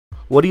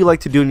what do you like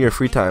to do in your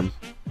free time?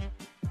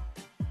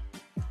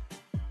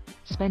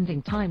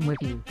 Spending time with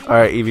you.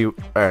 Alright, Evie,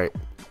 alright.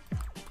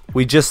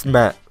 We just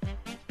met.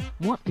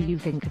 What do you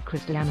think of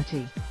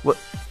Christianity? What?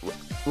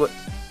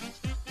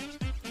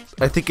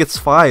 I think it's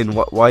fine.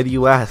 Why do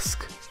you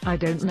ask? I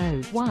don't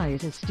know why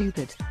it is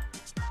stupid.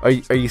 Are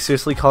you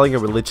seriously calling a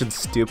religion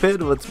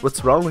stupid?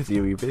 What's wrong with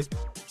you, Evie?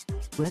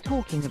 We're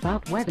talking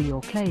about whether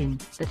your claim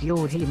that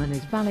you're human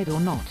is valid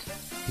or not.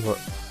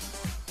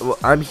 Well,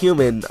 I'm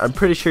human. I'm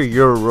pretty sure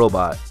you're a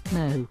robot.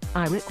 No,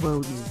 I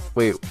rickroll you.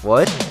 Wait,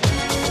 what?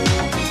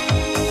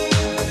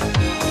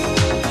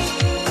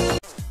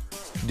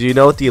 Do you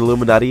know what the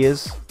Illuminati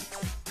is?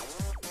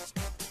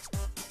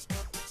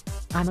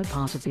 I'm a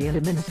part of the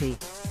Illuminati.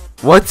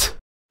 What?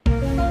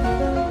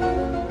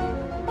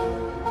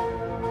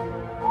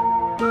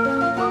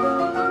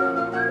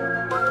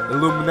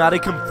 Illuminati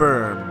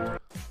confirmed.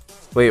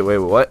 Wait,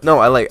 what? No,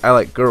 I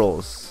like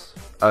girls.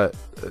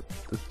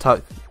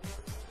 Talk.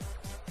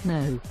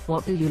 No,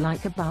 what do you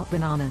like about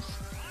bananas?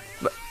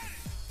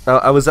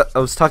 I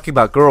was talking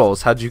about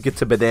girls. How'd you get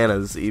to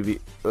bananas,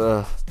 Evie?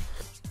 Ugh.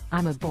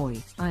 I'm a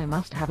boy. I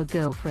must have a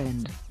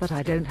girlfriend, but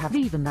I don't have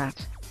even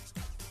that.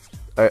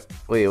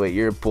 Wait,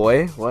 you're a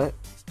boy? What?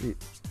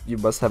 You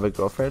must have a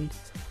girlfriend?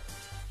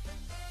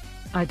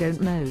 I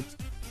don't know.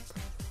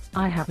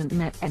 I haven't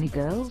met any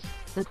girls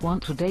that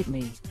want to date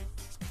me.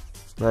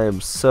 I am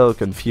so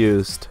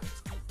confused.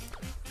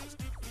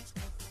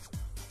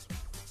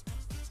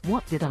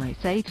 What did I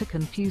say to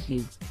confuse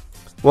you?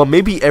 Well,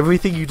 maybe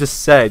everything you just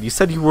said. You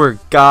said you were a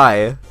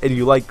guy and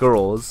you like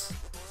girls.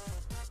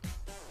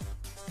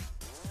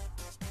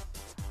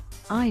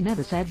 I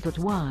never said that.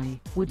 Why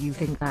would you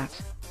think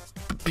that?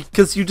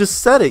 Because you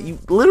just said it. You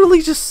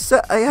literally just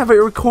said. I have it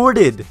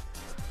recorded.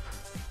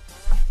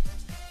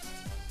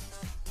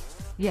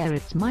 Yeah,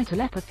 it's my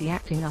telepathy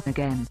acting up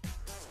again.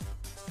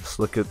 Just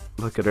look at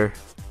her.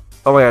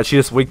 Oh my god, she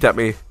just winked at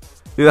me.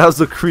 Dude, that was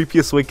the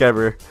creepiest wink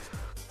ever.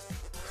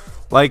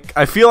 Like,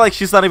 I feel like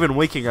she's not even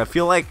winking. I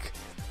feel like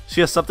she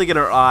has something in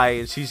her eye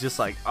and she's just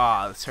like,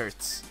 ah, this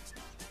hurts.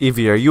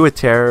 Evie, are you a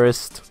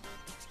terrorist?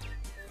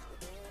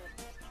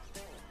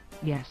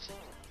 Yes.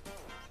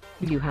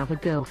 You have a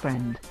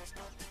girlfriend.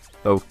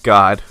 Oh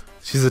god,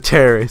 she's a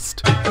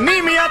terrorist. She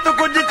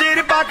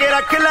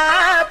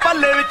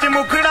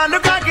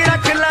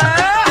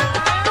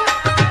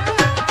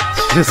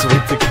just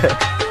winked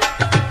again.